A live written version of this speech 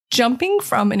jumping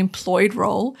from an employed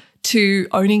role to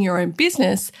owning your own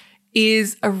business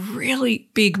is a really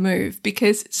big move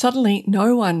because suddenly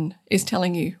no one is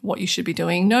telling you what you should be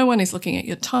doing. No one is looking at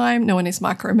your time. No one is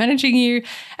micromanaging you.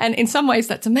 And in some ways,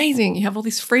 that's amazing. You have all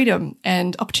this freedom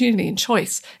and opportunity and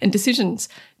choice and decisions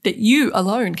that you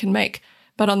alone can make.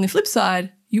 But on the flip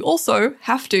side, you also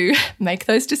have to make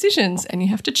those decisions and you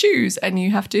have to choose and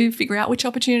you have to figure out which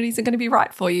opportunities are going to be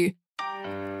right for you.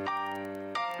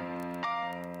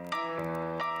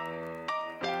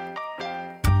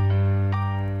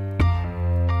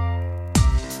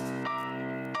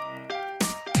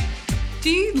 Do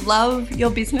you love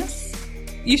your business?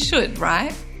 You should,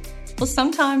 right? Well,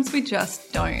 sometimes we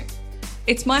just don't.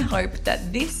 It's my hope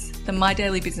that the My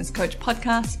Daily Business Coach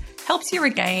podcast, helps you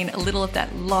regain a little of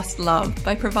that lost love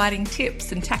by providing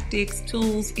tips and tactics,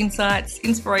 tools, insights,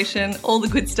 inspiration, all the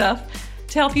good stuff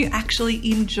to help you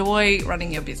actually enjoy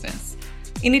running your business.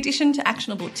 In addition to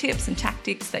actionable tips and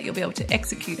tactics that you'll be able to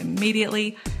execute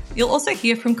immediately, you'll also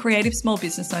hear from creative small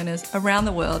business owners around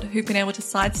the world who've been able to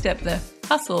sidestep the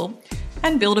hustle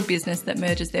and build a business that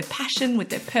merges their passion with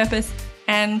their purpose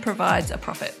and provides a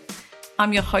profit.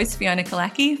 I'm your host, Fiona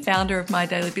Kalaki, founder of My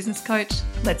Daily Business Coach.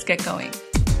 Let's get going.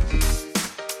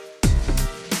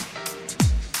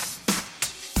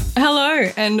 Hello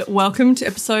and welcome to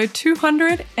episode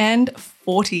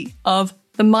 240 of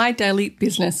the My Daily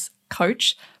Business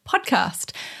Coach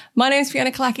podcast. My name is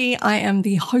Fiona Kalaki. I am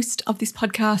the host of this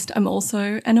podcast. I'm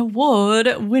also an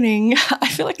award-winning, I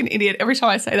feel like an idiot every time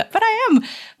I say that, but I am.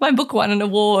 My book won an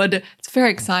award. It's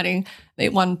very exciting.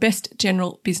 It won Best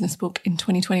General Business Book in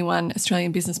 2021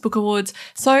 Australian Business Book Awards.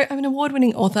 So I'm an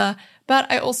award-winning author, but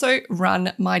I also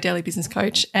run My Daily Business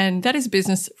Coach, and that is a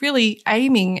business really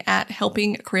aiming at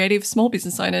helping creative small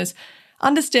business owners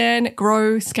understand,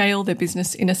 grow, scale their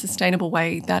business in a sustainable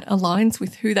way that aligns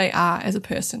with who they are as a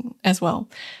person as well.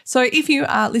 So if you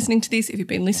are listening to this, if you've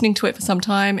been listening to it for some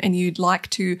time and you'd like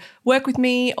to work with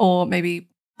me or maybe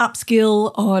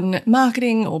upskill on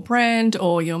marketing or brand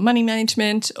or your money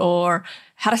management or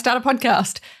how to start a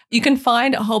podcast, you can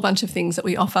find a whole bunch of things that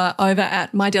we offer over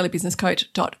at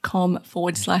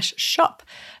mydailybusinesscoach.com/shop.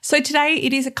 So today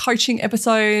it is a coaching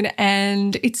episode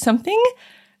and it's something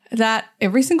that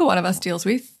every single one of us deals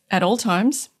with at all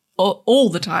times, or all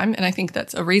the time. And I think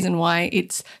that's a reason why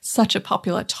it's such a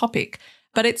popular topic.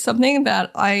 But it's something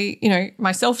that I,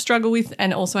 myself struggle with.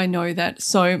 And also I know that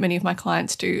so many of my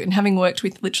clients do. And having worked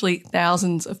with literally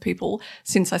thousands of people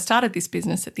since I started this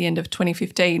business at the end of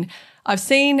 2015, I've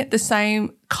seen the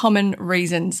same common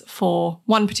reasons for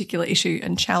one particular issue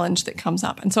and challenge that comes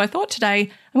up. And so I thought today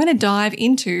I'm going to dive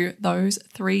into those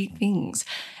three things.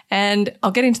 And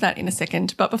I'll get into that in a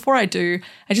second. But before I do,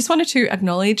 I just wanted to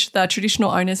acknowledge the traditional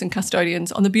owners and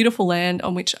custodians on the beautiful land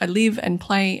on which I live and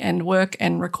play and work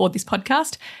and record this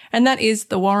podcast. And that is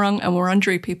the Wurrung and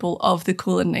Wurundjeri people of the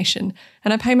Kulin Nation.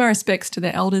 And I pay my respects to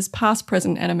their elders past,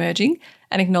 present and emerging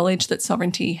and acknowledge that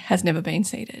sovereignty has never been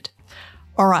ceded.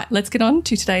 All right, let's get on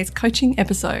to today's coaching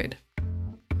episode.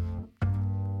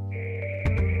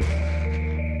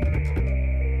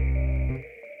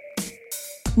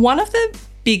 One of the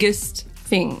biggest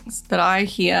things that I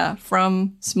hear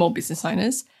from small business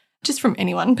owners, just from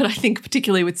anyone, but I think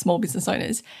particularly with small business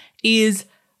owners, is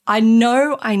I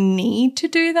know I need to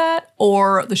do that,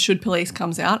 or the should police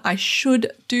comes out. I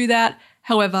should do that.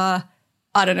 However,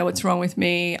 I don't know what's wrong with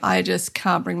me. I just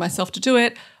can't bring myself to do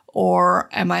it. Or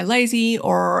am I lazy?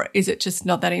 Or is it just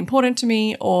not that important to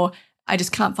me? Or I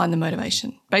just can't find the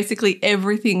motivation. Basically,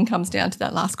 everything comes down to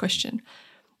that last question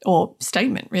or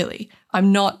statement, really.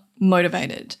 I'm not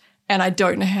motivated and I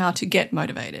don't know how to get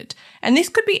motivated. And this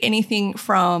could be anything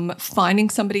from finding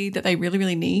somebody that they really,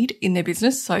 really need in their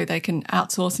business so they can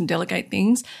outsource and delegate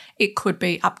things. It could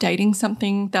be updating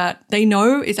something that they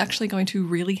know is actually going to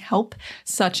really help,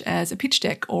 such as a pitch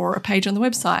deck or a page on the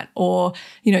website or,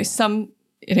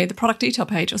 the product detail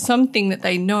page or something that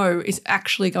they know is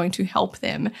actually going to help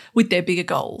them with their bigger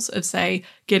goals of, say,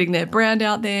 getting their brand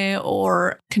out there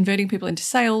or converting people into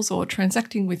sales or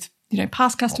transacting with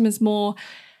past customers more.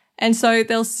 And so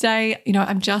they'll say,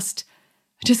 I just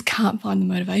can't find the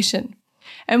motivation.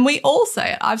 And we all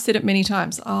say it. I've said it many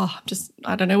times. I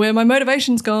don't know where my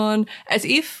motivation's gone, as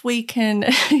if we can,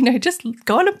 just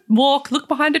go on a walk, look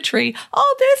behind a tree.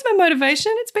 Oh, there's my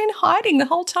motivation. It's been hiding the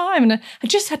whole time and I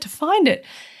just had to find it.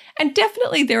 And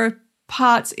definitely there are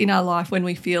parts in our life when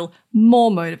we feel more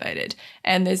motivated.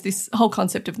 And there's this whole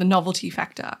concept of the novelty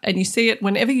factor. And you see it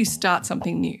whenever you start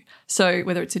something new. So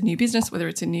whether it's a new business, whether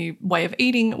it's a new way of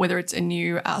eating, whether it's a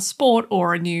new sport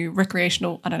or a new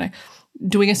recreational,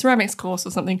 doing a ceramics course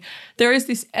or something, there is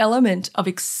this element of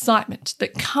excitement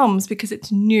that comes because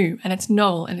it's new and it's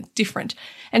novel and it's different.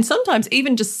 And sometimes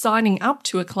even just signing up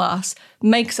to a class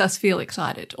makes us feel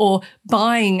excited, or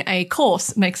buying a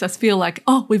course makes us feel like,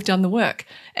 oh, we've done the work.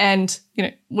 And,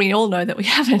 we all know that we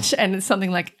haven't. And it's something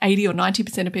like 80 or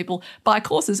 90% of people buy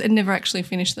courses and never actually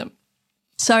finish them.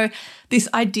 So this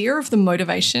idea of the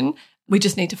motivation, we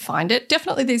just need to find it.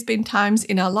 Definitely there's been times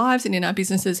in our lives and in our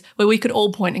businesses where we could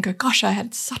all point and go, gosh, I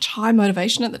had such high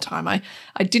motivation at the time. I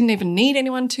didn't even need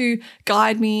anyone to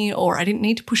guide me, or I didn't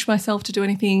need to push myself to do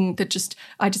anything.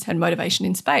 I just had motivation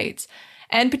in spades.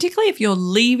 And particularly if you're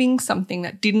leaving something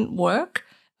that didn't work,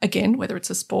 again, whether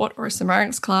it's a sport or a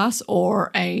ceramics class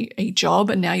or a job,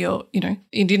 and now you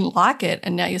didn't like it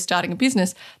and now you're starting a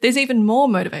business, there's even more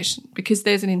motivation because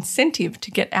there's an incentive to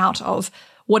get out of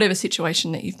whatever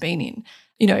situation that you've been in.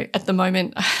 At the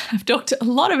moment, I've talked a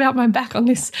lot about my back on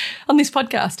this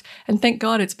podcast, and thank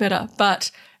God it's better.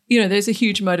 But, there's a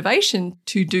huge motivation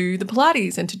to do the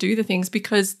Pilates and to do the things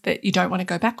because that you don't want to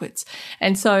go backwards.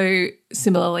 And so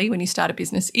similarly, when you start a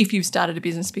business, if you've started a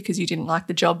business because you didn't like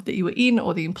the job that you were in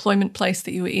or the employment place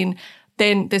that you were in,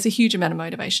 then there's a huge amount of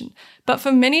motivation. But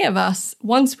for many of us,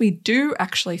 once we do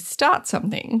actually start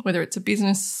something, whether it's a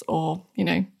business or,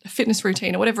 a fitness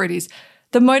routine or whatever it is,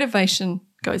 the motivation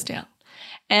goes down.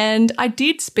 And I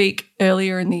did speak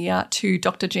earlier in the year to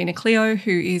Dr. Gina Cleo,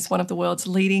 who is one of the world's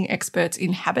leading experts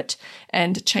in habit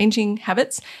and changing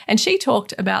habits. And she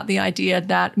talked about the idea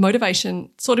that motivation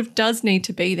sort of does need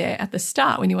to be there at the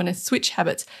start when you want to switch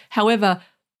habits. However,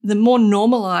 the more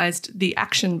normalized the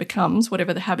action becomes,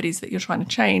 whatever the habit is that you're trying to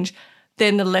change,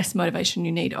 then the less motivation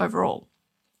you need overall.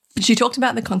 She talked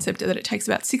about the concept that it takes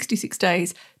about 66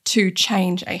 days to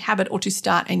change a habit or to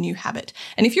start a new habit.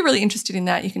 And if you're really interested in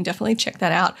that, you can definitely check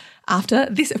that out after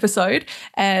this episode,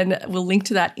 and we'll link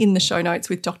to that in the show notes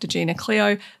with Dr. Gina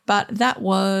Cleo. But that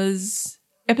was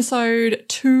episode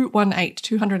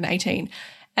 218.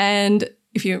 And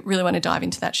if you really want to dive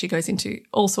into that, she goes into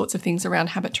all sorts of things around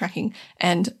habit tracking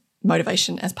and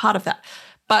motivation as part of that.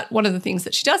 But one of the things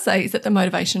that she does say is that the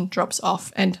motivation drops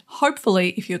off. And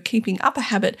hopefully if you're keeping up a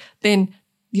habit, then,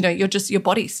 your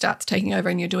body starts taking over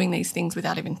and you're doing these things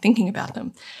without even thinking about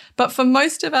them. But for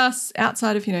most of us,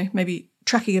 outside of, maybe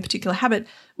tracking a particular habit,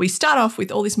 we start off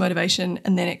with all this motivation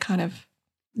and then it kind of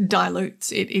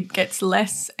dilutes. It gets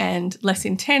less and less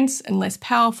intense and less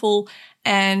powerful.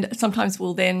 And sometimes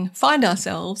we'll then find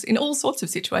ourselves in all sorts of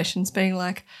situations being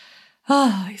like,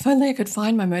 if only I could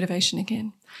find my motivation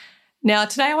again. Now,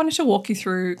 today I wanted to walk you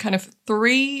through kind of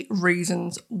 3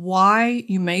 reasons why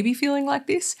you may be feeling like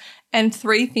this, and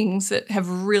 3 things that have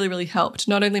really, really helped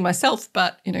not only myself,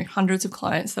 but, hundreds of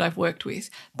clients that I've worked with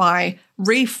by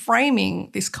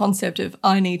reframing this concept of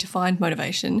I need to find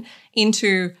motivation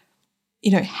into,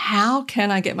 how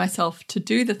can I get myself to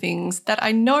do the things that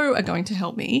I know are going to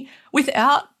help me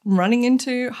without running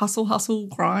into hustle,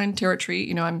 grind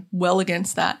territory. I'm well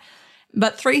against that.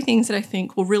 But 3 things that I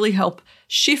think will really help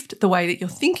shift the way that you're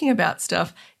thinking about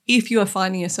stuff if you are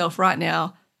finding yourself right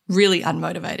now really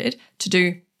unmotivated to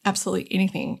do absolutely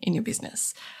anything in your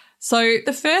business. So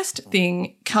the first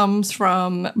thing comes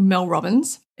from Mel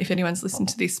Robbins. If anyone's listened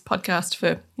to this podcast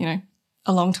for,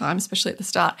 a long time, especially at the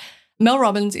start, Mel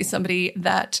Robbins is somebody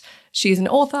that she is an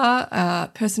author,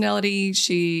 personality.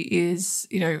 She is,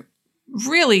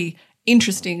 really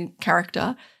interesting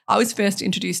character. I was first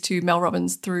introduced to Mel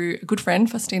Robbins through a good friend,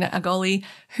 Faustina Agoli,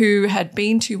 who had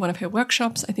been to one of her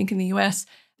workshops, I think in the US,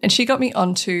 and she got me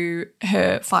onto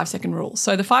her 5-second rule.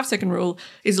 So the 5-second rule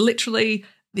is literally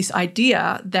this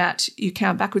idea that you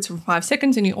count backwards from 5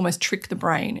 seconds and you almost trick the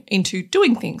brain into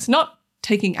doing things, not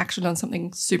taking action on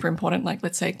something super important, like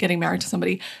let's say getting married to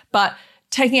somebody, but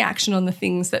taking action on the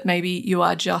things that maybe you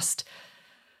are just,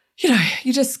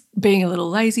 you're just being a little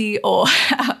lazy, or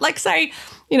like say,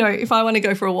 if I want to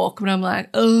go for a walk and I'm like,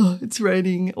 oh, it's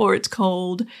raining or it's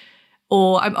cold,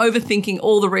 or I'm overthinking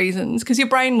all the reasons, because your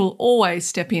brain will always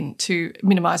step in to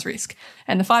minimize risk.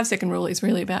 And the 5-second rule is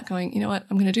really about going, you know what,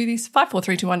 I'm going to do this, 5, 4,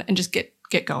 3, 2, 1, and just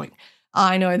get going.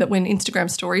 I know that when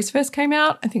Instagram stories first came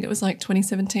out, I think it was like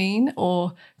 2017,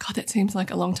 or God, that seems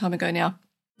like a long time ago now.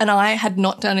 And I had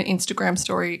not done an Instagram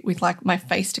story with like my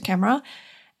face to camera.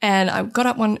 And I got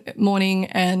up one morning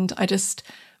and I just,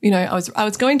 I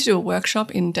was going to do a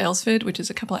workshop in Daylesford, which is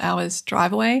a couple of hours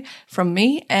drive away from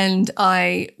me. And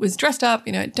I was dressed up,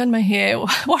 done my hair,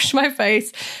 washed my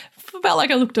face, felt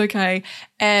like I looked okay.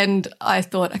 And I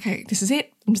thought, okay, this is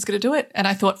it. I'm just going to do it. And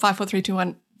I thought 5, 4, 3, 2,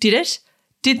 1, did it.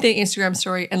 Did the Instagram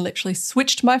story and literally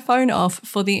switched my phone off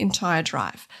for the entire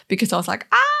drive because I was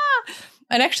like,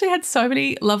 and actually had so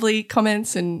many lovely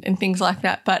comments and things like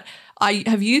that. But I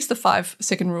have used the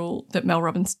 5-second rule that Mel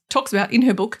Robbins talks about in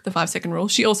her book, The 5-Second Rule.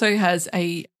 She also has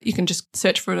you can just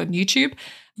search for it on YouTube.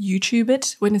 YouTube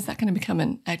it. When is that going to become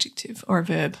an adjective or a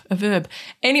verb? A verb.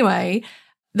 Anyway,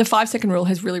 the 5-second rule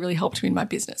has really, really helped me in my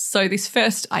business. So this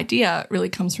first idea really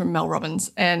comes from Mel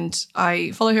Robbins, and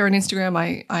I follow her on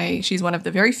Instagram. She's one of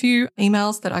the very few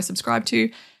emails that I subscribe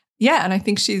to. Yeah, and I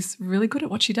think she's really good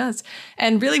at what she does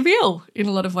and really real in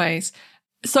a lot of ways.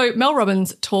 So Mel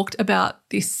Robbins talked about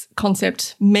this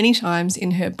concept many times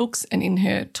in her books and in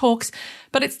her talks,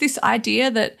 but it's this idea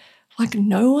that like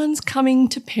no one's coming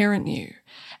to parent you.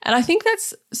 And I think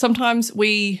that's sometimes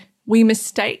we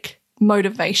mistake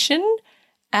motivation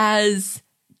as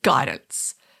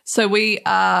guidance. So we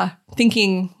are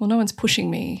thinking, well, no one's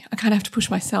pushing me. I kind of have to push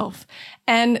myself.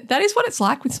 And that is what it's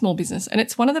like with small business. And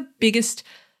it's one of the biggest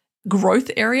growth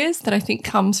areas that I think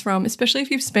comes from, especially if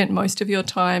you've spent most of your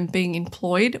time being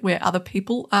employed where other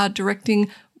people are directing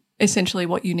essentially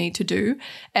what you need to do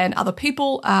and other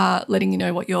people are letting you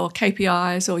know what your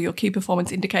KPIs or your key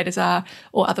performance indicators are,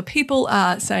 or other people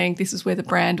are saying this is where the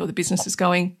brand or the business is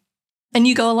going. And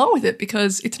you go along with it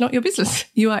because it's not your business.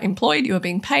 You are employed, you are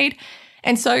being paid.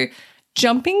 And so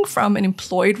jumping from an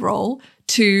employed role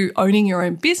to owning your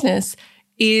own business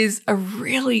is a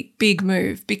really big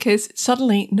move because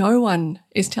suddenly no one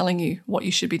is telling you what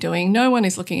you should be doing. No one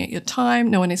is looking at your time.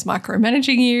 No one is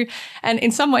micromanaging you. And in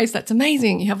some ways, that's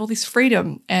amazing. You have all this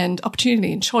freedom and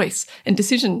opportunity and choice and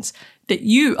decisions that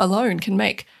you alone can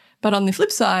make. But on the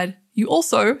flip side, you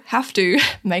also have to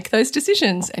make those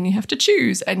decisions and you have to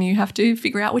choose and you have to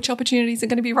figure out which opportunities are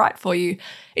going to be right for you.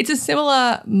 It's a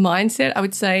similar mindset, I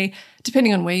would say,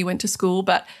 depending on where you went to school,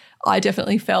 but I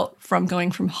definitely felt from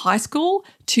going from high school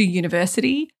to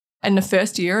university. And the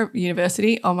first year of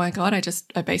university, oh my God,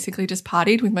 I basically just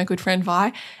partied with my good friend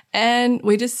Vi. And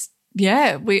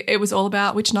it was all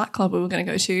about which nightclub we were going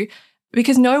to go to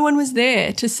because no one was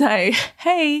there to say,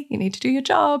 hey, you need to do your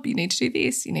job. You need to do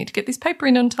this. You need to get this paper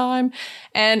in on time.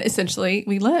 And essentially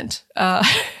we learnt.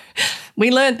 We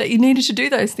learned that you needed to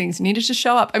do those things. You needed to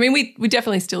show up. I mean, we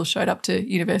definitely still showed up to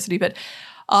university, but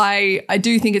I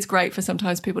do think it's great for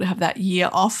sometimes people to have that year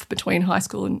off between high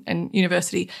school and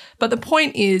university. But the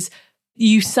point is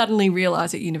you suddenly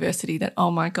realize at university that,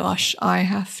 oh my gosh, I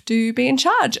have to be in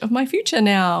charge of my future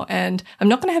now. And I'm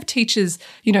not going to have teachers,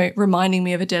 reminding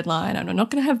me of a deadline. And I'm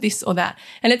not going to have this or that.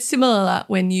 And it's similar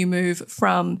when you move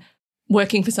from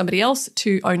working for somebody else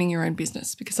to owning your own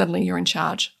business because suddenly you're in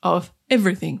charge of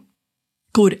everything,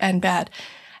 good and bad.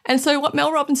 And so what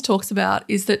Mel Robbins talks about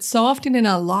is that so often in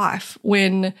our life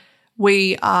when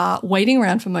we are waiting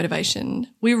around for motivation,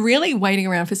 we're really waiting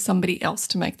around for somebody else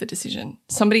to make the decision,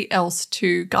 somebody else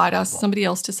to guide us, somebody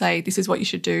else to say, this is what you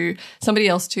should do, somebody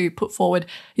else to put forward,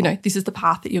 this is the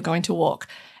path that you're going to walk.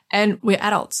 And we're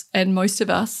adults and most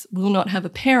of us will not have a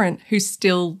parent who's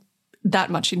still that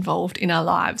much involved in our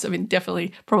lives. I mean,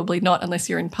 definitely, probably not unless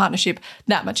you're in partnership,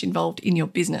 that much involved in your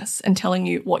business and telling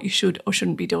you what you should or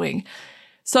shouldn't be doing.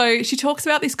 So she talks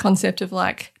about this concept of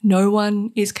like, no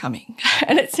one is coming.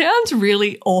 And it sounds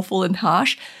really awful and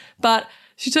harsh, but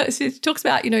she talks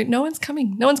about, no one's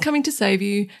coming. No one's coming to save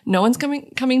you. No one's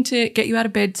coming to get you out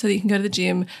of bed so that you can go to the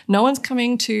gym. No one's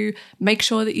coming to make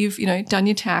sure that you've, done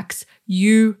your tax.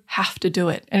 You have to do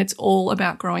it. And it's all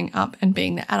about growing up and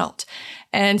being the adult.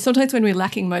 And sometimes when we're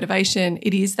lacking motivation,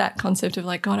 it is that concept of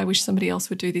like, God, I wish somebody else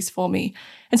would do this for me.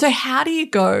 And so how do you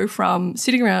go from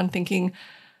sitting around thinking,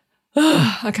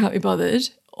 oh, I can't be bothered,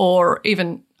 or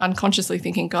even unconsciously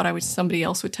thinking, God, I wish somebody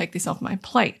else would take this off my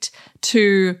plate,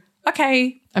 to,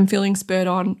 okay, I'm feeling spurred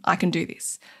on, I can do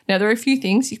this. Now, there are a few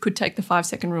things. You could take the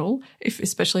 5-second rule,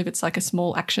 especially if it's like a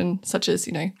small action, such as,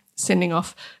 sending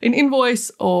off an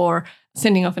invoice or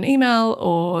sending off an email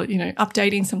or,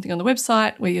 updating something on the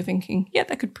website where you're thinking, yeah,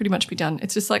 that could pretty much be done.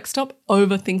 It's just like stop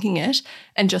overthinking it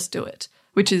and just do it,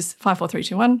 which is 5, 4, 3,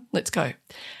 2, 1, let's go.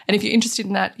 And if you're interested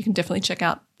in that, you can definitely check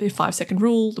out the 5-second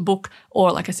rule, the book,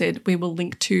 or like I said, we will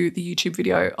link to the YouTube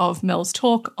video of Mel's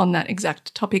talk on that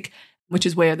exact topic, which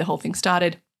is where the whole thing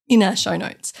started, in our show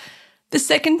notes. The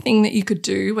second thing that you could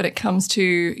do when it comes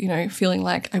to, feeling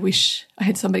like I wish I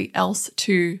had somebody else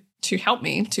to help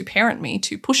me, to parent me,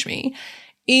 to push me,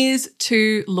 is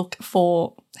to look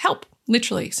for help,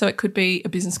 literally. So it could be a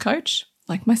business coach,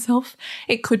 like myself.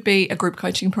 It could be a group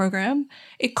coaching program.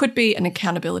 It could be an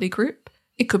accountability group.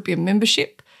 It could be a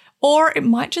membership, or it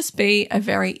might just be a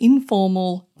very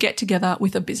informal get together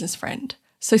with a business friend.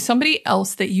 So somebody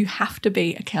else that you have to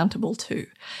be accountable to.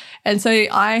 And so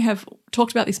I have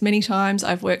talked about this many times.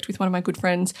 I've worked with one of my good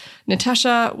friends,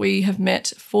 Natasha. We have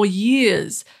met for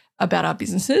years about our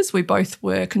businesses. We both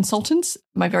were consultants.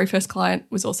 My very first client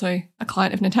was also a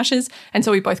client of Natasha's. And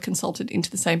so we both consulted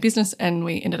into the same business, and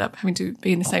we ended up having to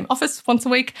be in the same office once a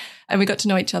week, and we got to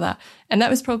know each other. And that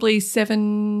was probably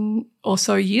 7 or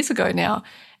so years ago now.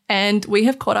 And we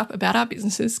have caught up about our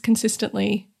businesses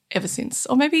consistently ever since,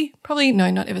 or maybe probably,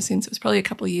 no, not ever since. It was probably a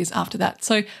couple of years after that.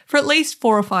 So for at least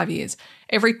 4 or 5 years,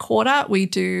 every quarter we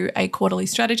do a quarterly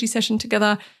strategy session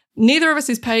together. Neither of us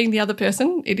is paying the other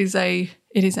person. It is a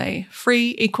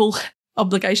free, equal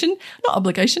obligation. Not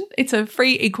obligation. It's a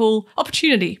free, equal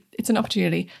opportunity. It's an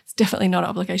opportunity. It's definitely not an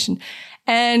obligation.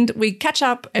 And we catch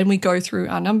up and we go through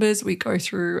our numbers. We go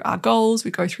through our goals.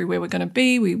 We go through where we're going to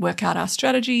be. We work out our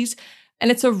strategies. And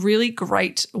it's a really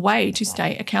great way to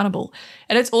stay accountable.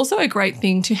 And it's also a great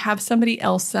thing to have somebody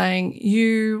else saying,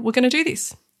 you were going to do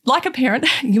this. Like a parent,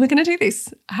 you were going to do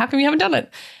this. How come you haven't done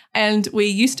it? And we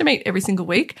used to meet every single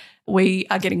week. We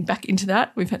are getting back into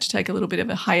that. We've had to take a little bit of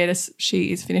a hiatus.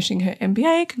 She is finishing her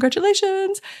MBA.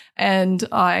 Congratulations. And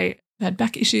I had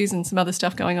back issues and some other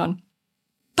stuff going on.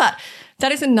 But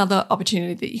that is another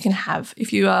opportunity that you can have.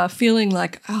 If you are feeling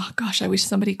like, oh gosh, I wish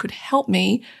somebody could help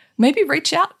me, maybe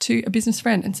reach out to a business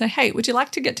friend and say, hey, would you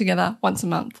like to get together once a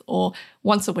month or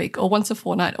once a week or once a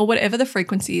fortnight or whatever the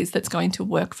frequency is that's going to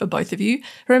work for both of you.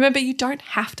 Remember, you don't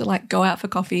have to go out for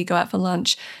coffee, go out for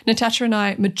lunch. Natasha and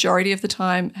I, majority of the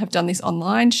time, have done this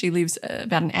online. She lives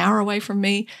about an hour away from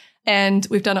me, and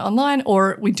we've done it online,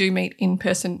 or we do meet in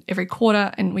person every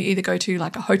quarter, and we either go to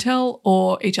a hotel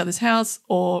or each other's house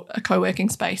or a co-working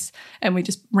space, and we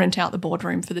just rent out the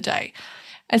boardroom for the day.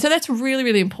 And so that's really,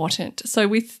 really important. So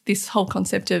with this whole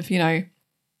concept of,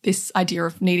 this idea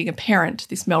of needing a parent,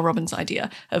 this Mel Robbins idea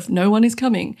of no one is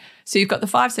coming. So you've got the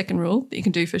 5-second rule that you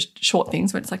can do for short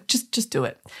things where it's like, just do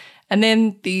it. And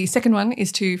then the second one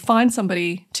is to find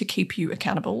somebody to keep you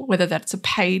accountable, whether that's a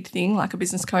paid thing like a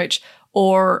business coach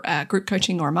or a group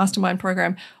coaching or a mastermind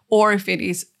program, or if it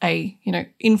is a,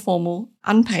 informal,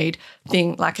 unpaid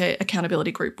thing like an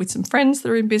accountability group with some friends that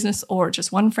are in business or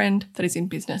just one friend that is in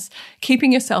business.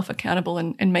 Keeping yourself accountable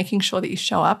and making sure that you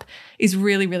show up is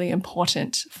really, really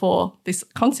important for this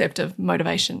concept of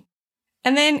motivation.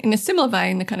 And then in a similar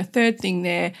vein, the kind of third thing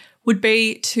there would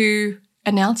be to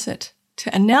announce it.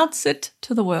 To announce it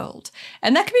to the world.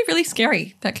 And that can be really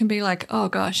scary. That can be like, oh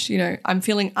gosh, I'm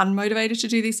feeling unmotivated to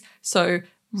do this. So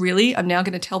really, I'm now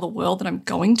going to tell the world that I'm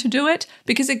going to do it,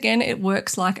 because again, it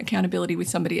works like accountability with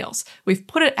somebody else. We've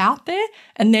put it out there,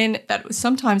 and then that was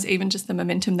sometimes even just the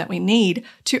momentum that we need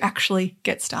to actually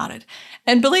get started.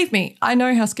 And believe me, I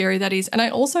know how scary that is. And I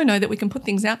also know that we can put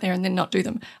things out there and then not do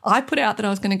them. I put out that I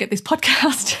was going to get this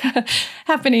podcast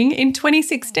happening in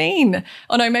 2016.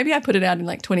 Oh no, maybe I put it out in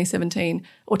 2017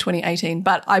 or 2018,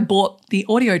 but I bought the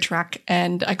audio track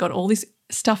and I got all this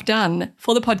stuff done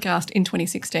for the podcast in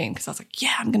 2016 because I was like,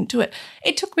 yeah, I'm going to do it.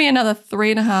 It took me another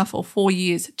 3.5 or 4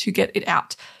 years to get it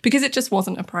out because it just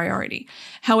wasn't a priority.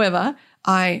 However,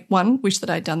 I, wish that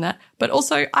I'd done that, but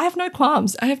also I have no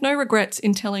qualms. I have no regrets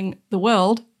in telling the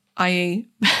world, i.e.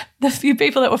 the few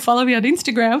people that were following me on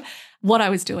Instagram, what I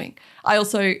was doing. I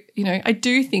also, I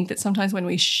do think that sometimes when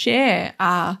we share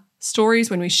our stories,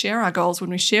 when we share our goals, when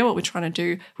we share what we're trying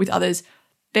to do with others,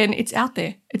 then it's out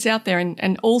there. It's out there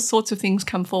and all sorts of things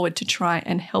come forward to try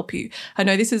and help you. I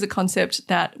know this is a concept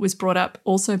that was brought up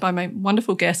also by my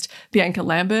wonderful guest, Bianca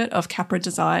Lambert of Capra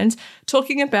Designs,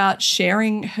 talking about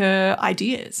sharing her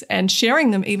ideas and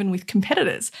sharing them even with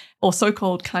competitors or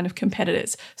so-called kind of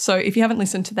competitors. So if you haven't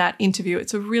listened to that interview,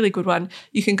 it's a really good one.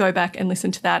 You can go back and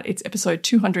listen to that. It's episode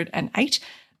 208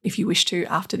 if you wish to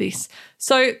after this.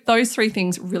 So those 3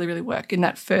 things really, really work in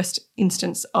that first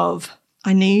instance of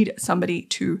I need somebody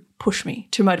to push me,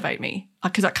 to motivate me,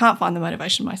 because I can't find the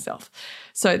motivation myself.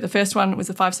 So the first one was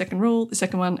the 5-second rule. The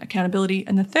second one, accountability.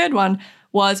 And the third one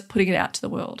was putting it out to the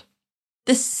world.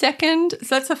 The second,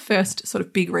 so that's the first sort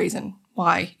of big reason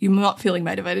why you're not feeling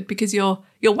motivated, because you're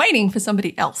waiting for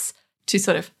somebody else to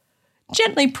sort of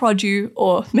gently prod you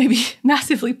or maybe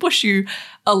massively push you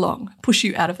along, push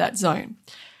you out of that zone.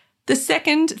 The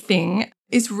second thing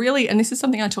is really, and this is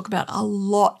something I talk about a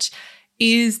lot,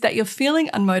 is that you're feeling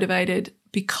unmotivated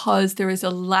because there is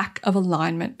a lack of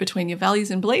alignment between your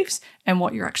values and beliefs and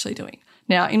what you're actually doing.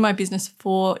 Now, in my business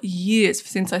for years,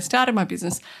 since I started my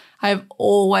business, I have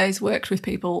always worked with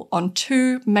people on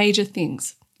 2 major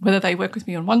things. Whether they work with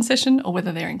me on one session or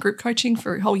whether they're in group coaching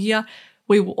for a whole year,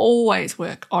 we will always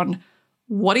work on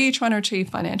what are you trying to achieve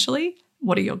financially,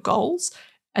 what are your goals,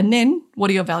 and then what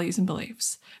are your values and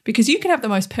beliefs. Because you can have the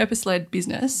most purpose-led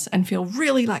business and feel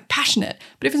really passionate,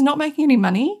 but if it's not making any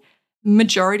money,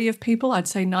 majority of people, I'd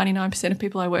say 99% of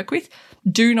people I work with,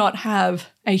 do not have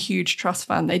a huge trust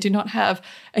fund. They do not have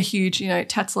a huge,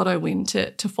 Tats Lotto win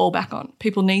to fall back on.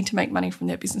 People need to make money from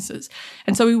their businesses.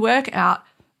 And so we work out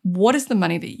what is the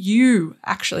money that you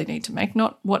actually need to make,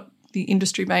 not what the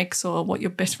industry makes or what your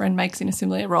best friend makes in a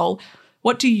similar role.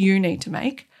 What do you need to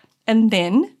make? And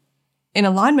then in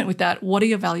alignment with that, what are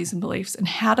your values and beliefs and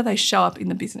how do they show up in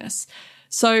the business?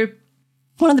 So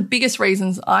one of the biggest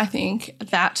reasons I think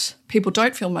that people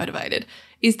don't feel motivated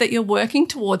is that you're working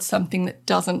towards something that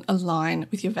doesn't align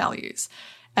with your values.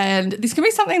 And this can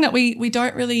be something that we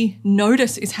don't really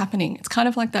notice is happening. It's kind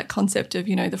of like that concept of,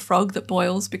 the frog that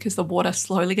boils because the water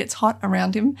slowly gets hot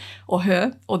around him or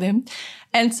her or them.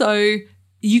 And so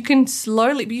you can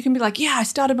be like, yeah, I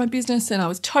started my business and I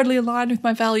was totally aligned with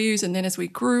my values. And then as we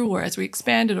grew or as we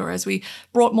expanded or as we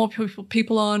brought more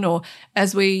people on or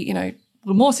as we,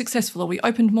 were more successful or we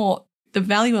opened more, the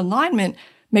value alignment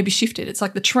maybe shifted. It's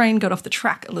like the train got off the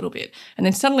track a little bit. And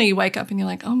then suddenly you wake up and you're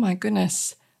like, oh my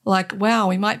goodness, like, wow,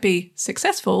 we might be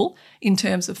successful in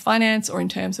terms of finance or in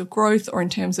terms of growth or in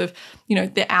terms of,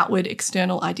 the outward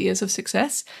external ideas of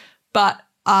success. But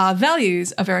our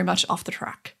values are very much off the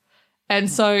track. And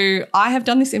so I have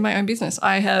done this in my own business.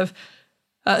 I have,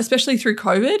 especially through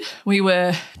COVID, we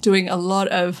were doing a lot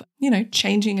of,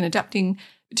 changing and adapting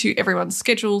to everyone's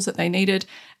schedules that they needed.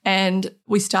 And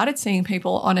we started seeing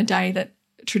people on a day that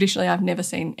traditionally I've never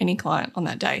seen any client on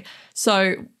that day.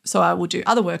 So I will do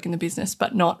other work in the business,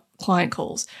 but not client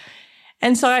calls.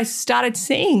 And so I started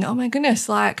seeing, oh my goodness,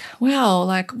 like, wow,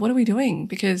 like what are we doing?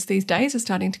 Because these days are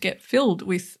starting to get filled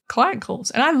with client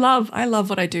calls. And I love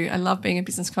what I do. I love being a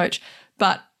business coach,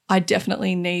 but I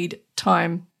definitely need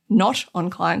time not on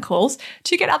client calls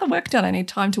to get other work done. I need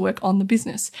time to work on the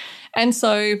business. And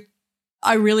so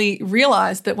I really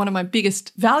realized that one of my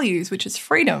biggest values, which is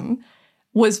freedom,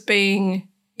 was being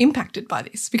impacted by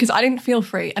this because I didn't feel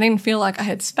free. I didn't feel like I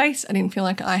had space. I didn't feel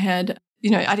like I had,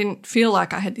 I didn't feel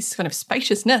like I had this kind of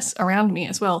spaciousness around me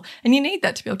as well. And you need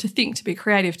that to be able to think, to be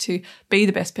creative, to be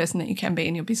the best person that you can be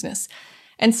in your business.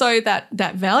 And so that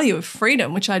value of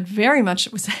freedom, which I'd very much,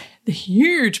 it was the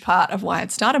huge part of why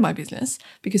I'd started my business,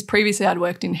 because previously I'd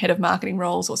worked in head of marketing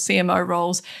roles or CMO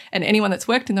roles, and anyone that's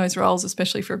worked in those roles,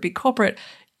 especially for a big corporate,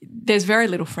 there's very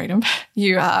little freedom.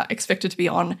 You are expected to be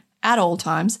on at all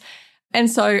times. And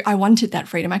so I wanted that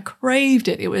freedom. I craved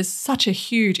it. It was such a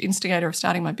huge instigator of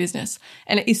starting my business.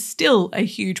 And it is still a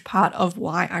huge part of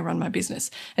why I run my business.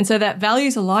 And so that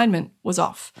values alignment was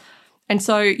off. And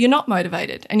so you're not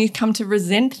motivated and you come to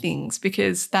resent things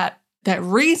because that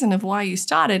reason of why you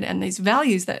started and these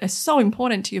values that are so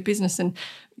important to your business and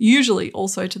usually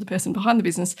also to the person behind the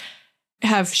business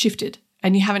have shifted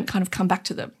and you haven't kind of come back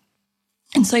to them.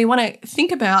 And so you want to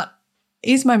think about,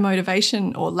 is my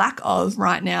motivation or lack of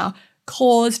right now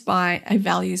caused by a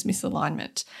values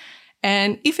misalignment?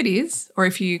 And if it is, or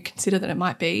if you consider that it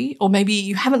might be, or maybe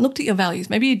you haven't looked at your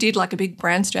values, maybe you did like a big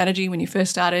brand strategy when you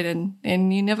first started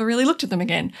and you never really looked at them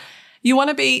again. You want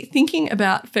to be thinking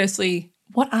about, firstly,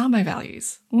 what are my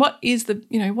values? What is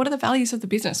what are the values of the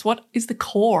business? What is the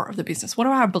core of the business? What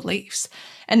are our beliefs?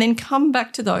 And then come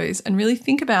back to those and really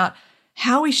think about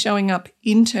how are we showing up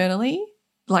internally.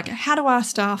 Like, how do our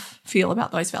staff feel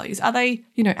about those values? Are they,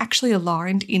 actually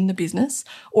aligned in the business,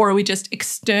 or are we just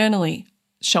externally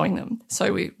showing them?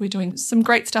 So we're doing some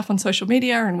great stuff on social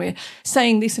media and we're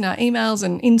saying this in our emails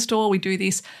and in store we do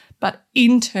this, but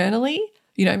internally,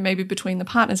 maybe between the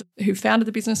partners who founded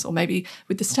the business or maybe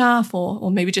with the staff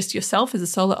or maybe just yourself as a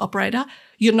solo operator,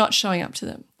 you're not showing up to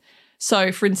them.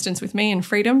 So for instance, with me and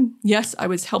Freedom, yes, I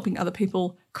was helping other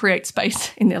people create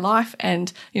space in their life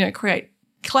and, create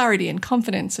clarity and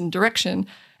confidence and direction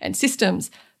and systems,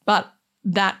 but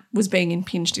that was being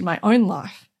impinged in my own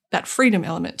life. That freedom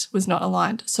element was not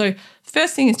aligned. So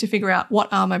first thing is to figure out, what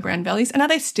are my brand values and are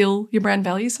they still your brand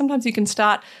values? Sometimes you can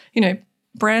start,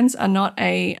 brands are not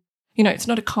it's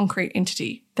not a concrete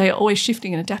entity. They are always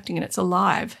shifting and adapting and it's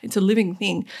alive. It's a living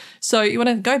thing. So you want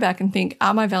to go back and think,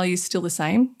 are my values still the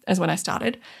same as when I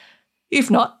started? If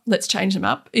not, let's change them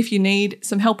up. If you need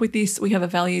some help with this, we have a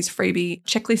values freebie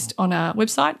checklist on our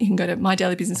website. You can go to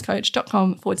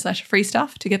mydailybusinesscoach.com/free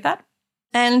stuff to get that.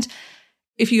 And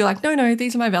if you're like, no,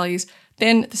 these are my values,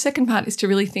 then the second part is to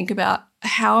really think about,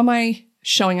 how am I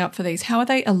showing up for these? How are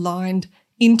they aligned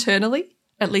internally?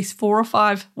 At least 4 or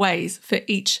 5 ways for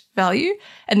each value,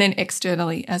 and then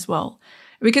externally as well.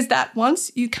 Because that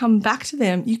once you come back to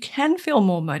them, you can feel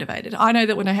more motivated. I know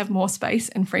that when I have more space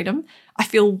and freedom, I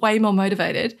feel way more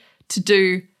motivated to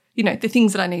do, the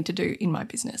things that I need to do in my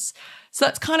business. So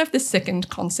that's kind of the second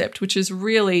concept, which is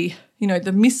really,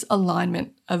 the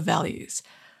misalignment of values.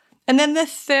 And then the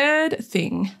third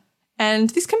thing,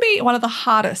 And this can be one of the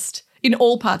hardest in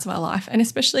all parts of our life, and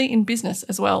especially in business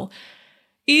as well,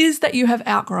 is that you have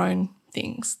outgrown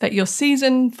things, that your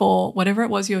season for whatever it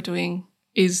was you're doing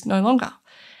is no longer.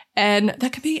 And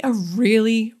that can be a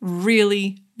really,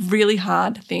 really, really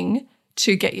hard thing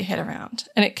to get your head around.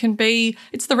 And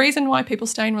it's the reason why people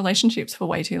stay in relationships for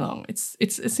way too long.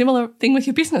 It's a similar thing with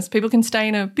your business. People can stay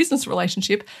in a business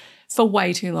relationship for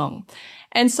way too long.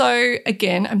 And so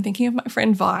again, I'm thinking of my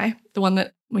friend Vi, the one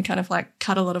that we kind of like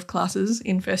cut a lot of classes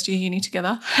in first year uni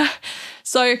together.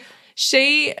 So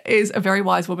she is a very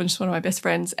wise woman. She's one of my best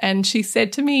friends. And she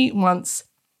said to me once,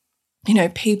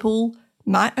 people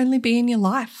might only be in your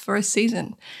life for a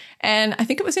season. And I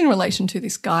think it was in relation to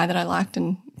this guy that I liked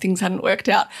and things hadn't worked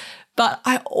out. But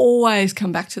I always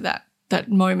come back to that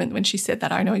moment when she said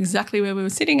that. I know exactly where we were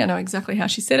sitting. I know exactly how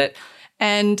she said it.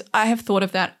 And I have thought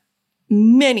of that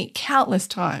countless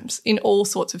times in all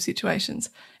sorts of situations.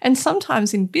 And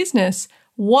sometimes in business,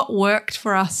 what worked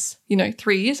for us,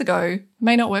 3 years ago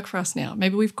may not work for us now.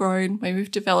 Maybe we've grown, maybe we've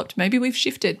developed, maybe we've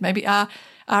shifted, maybe our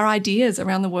ideas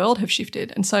around the world have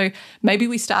shifted. And so maybe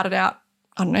we started out,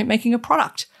 making a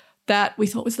product that we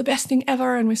thought was the best thing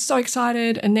ever and we're so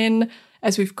excited. And then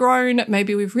as we've grown,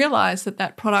 maybe we've realized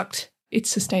that product,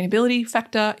 its sustainability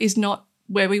factor is not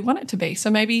where we want it to be. So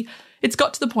maybe it's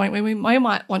got to the point where we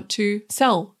might want to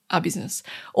sell our business,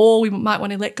 or we might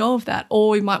want to let go of that, or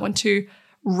we might want to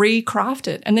recraft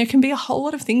it. And there can be a whole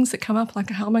lot of things that come up, like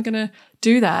how am I going to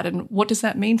do that? And what does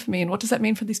that mean for me? And what does that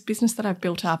mean for this business that I've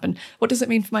built up? And what does it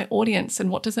mean for my audience? And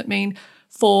what does it mean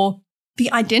for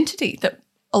the identity that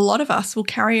a lot of us will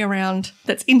carry around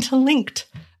that's interlinked,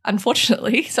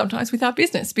 unfortunately, sometimes with our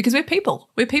business, because we're people.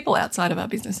 We're people outside of our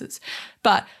businesses.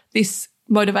 But this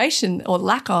motivation or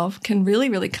lack of can really,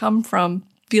 really come from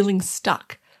feeling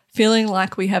stuck, feeling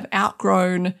like we have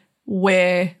outgrown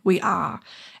where we are.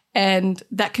 And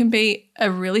that can be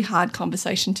a really hard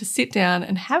conversation to sit down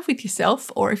and have with yourself,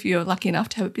 or if you're lucky enough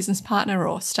to have a business partner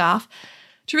or staff,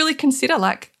 to really consider,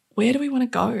 like, where do we want to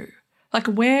go? Like,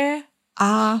 where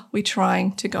are we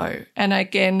trying to go? And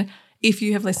again, if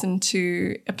you have listened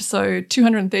to episode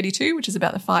 232, which is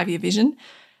about the 5-year vision,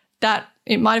 that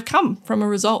it might have come from a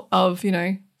result of,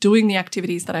 doing the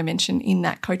activities that I mentioned in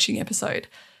that coaching episode.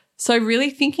 So really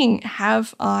thinking,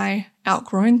 have I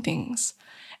outgrown things?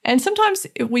 And sometimes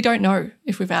we don't know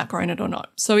if we've outgrown it or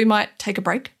not. So we might take a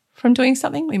break from doing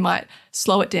something. We might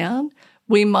slow it down.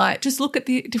 We might just look at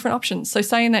the different options. So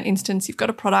say in that instance, you've got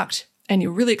a product and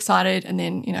you're really excited, and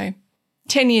then,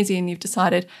 10 years in, you've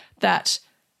decided that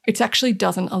it actually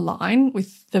doesn't align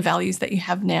with the values that you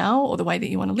have now, or the way that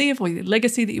you want to live, or the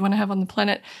legacy that you want to have on the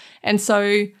planet. And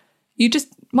so you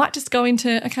might just go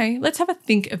into, okay, let's have a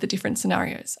think of the different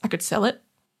scenarios. I could sell it.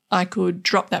 I could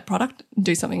drop that product and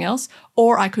do something else,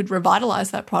 or I could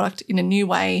revitalize that product in a new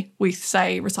way with,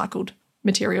 say, recycled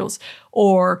materials,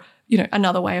 or,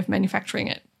 another way of manufacturing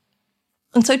it.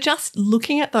 And so just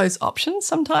looking at those options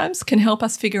sometimes can help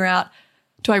us figure out,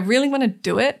 do I really want to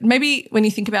do it? Maybe when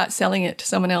you think about selling it to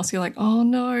someone else, you're like, oh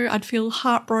no, I'd feel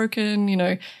heartbroken,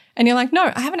 and you're like,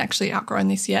 no, I haven't actually outgrown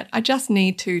this yet. I just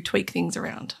need to tweak things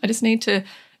around. I just need to,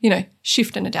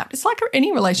 shift and adapt. It's like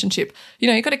any relationship.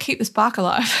 You've got to keep the spark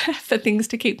alive for things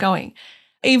to keep going,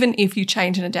 even if you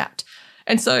change and adapt.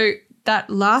 And so that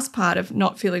last part of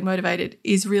not feeling motivated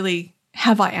is really,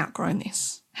 have I outgrown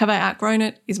this? Have I outgrown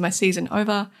it? Is my season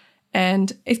over?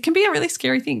 And it can be a really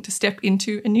scary thing to step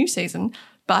into a new season,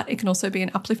 but it can also be an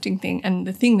uplifting thing and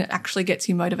the thing that actually gets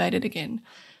you motivated again.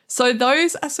 So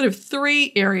those are sort of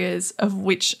 3 areas of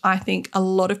which I think a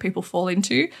lot of people fall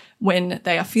into when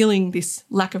they are feeling this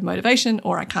lack of motivation,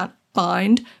 or I can't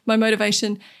find my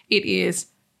motivation. It is,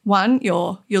 1,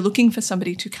 you're looking for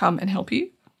somebody to come and help you.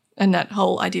 And that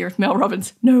whole idea of Mel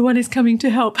Robbins, no one is coming to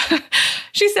help.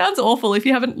 She sounds awful. If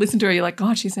you haven't listened to her, you're like,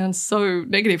 God, she sounds so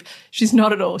negative. She's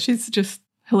not at all. She's just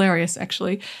hilarious,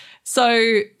 actually.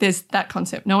 So there's that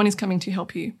concept. No one is coming to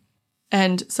help you.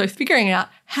 And so figuring out,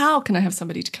 how can I have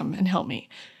somebody to come and help me?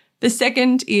 The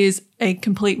second is a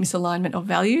complete misalignment of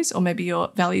values, or maybe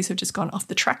your values have just gone off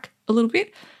the track a little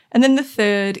bit. And then the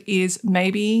third is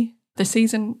maybe the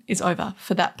season is over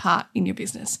for that part in your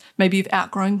business. Maybe you've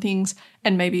outgrown things,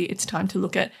 and maybe it's time to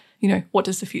look at, what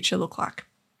does the future look like?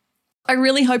 I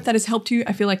really hope that has helped you.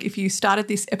 I feel like if you started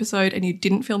this episode and you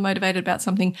didn't feel motivated about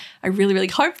something, I really, really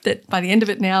hope that by the end of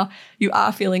it now, you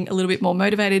are feeling a little bit more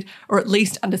motivated, or at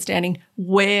least understanding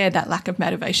where that lack of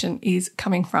motivation is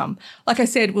coming from. Like I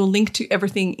said, we'll link to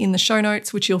everything in the show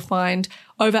notes, which you'll find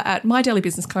over at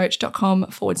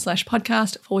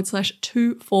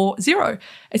mydailybusinesscoach.com/podcast/240,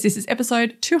 as this is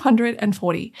episode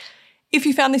 240. If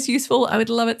you found this useful, I would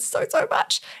love it so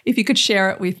much if you could share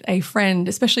it with a friend,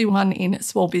 especially one in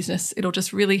small business. It'll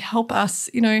just really help us,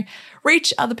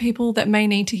 reach other people that may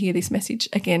need to hear this message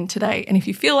again today. And if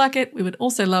you feel like it, we would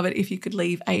also love it if you could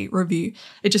leave a review.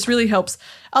 It just really helps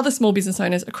other small business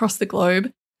owners across the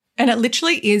globe. And it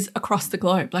literally is across the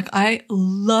globe. Like, I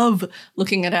love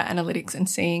looking at our analytics and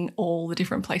seeing all the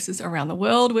different places around the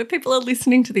world where people are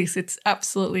listening to this. It's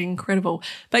absolutely incredible.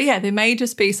 But yeah, there may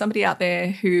just be somebody out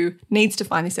there who needs to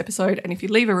find this episode. And if you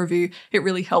leave a review, it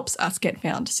really helps us get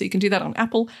found. So you can do that on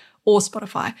Apple or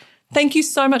Spotify. Thank you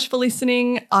so much for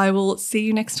listening. I will see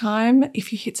you next time.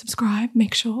 If you hit subscribe,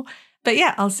 make sure. But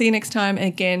yeah, I'll see you next time. And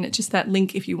again, just that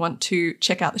link if you want to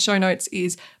check out the show notes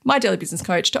is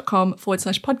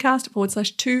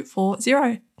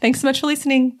mydailybusinesscoach.com/podcast/240. Thanks so much for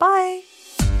listening. Bye.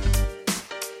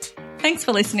 Thanks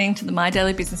for listening to the My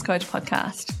Daily Business Coach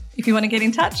podcast. If you want to get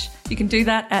in touch, you can do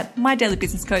that at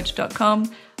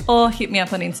mydailybusinesscoach.com or hit me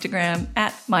up on Instagram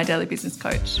at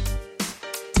mydailybusinesscoach.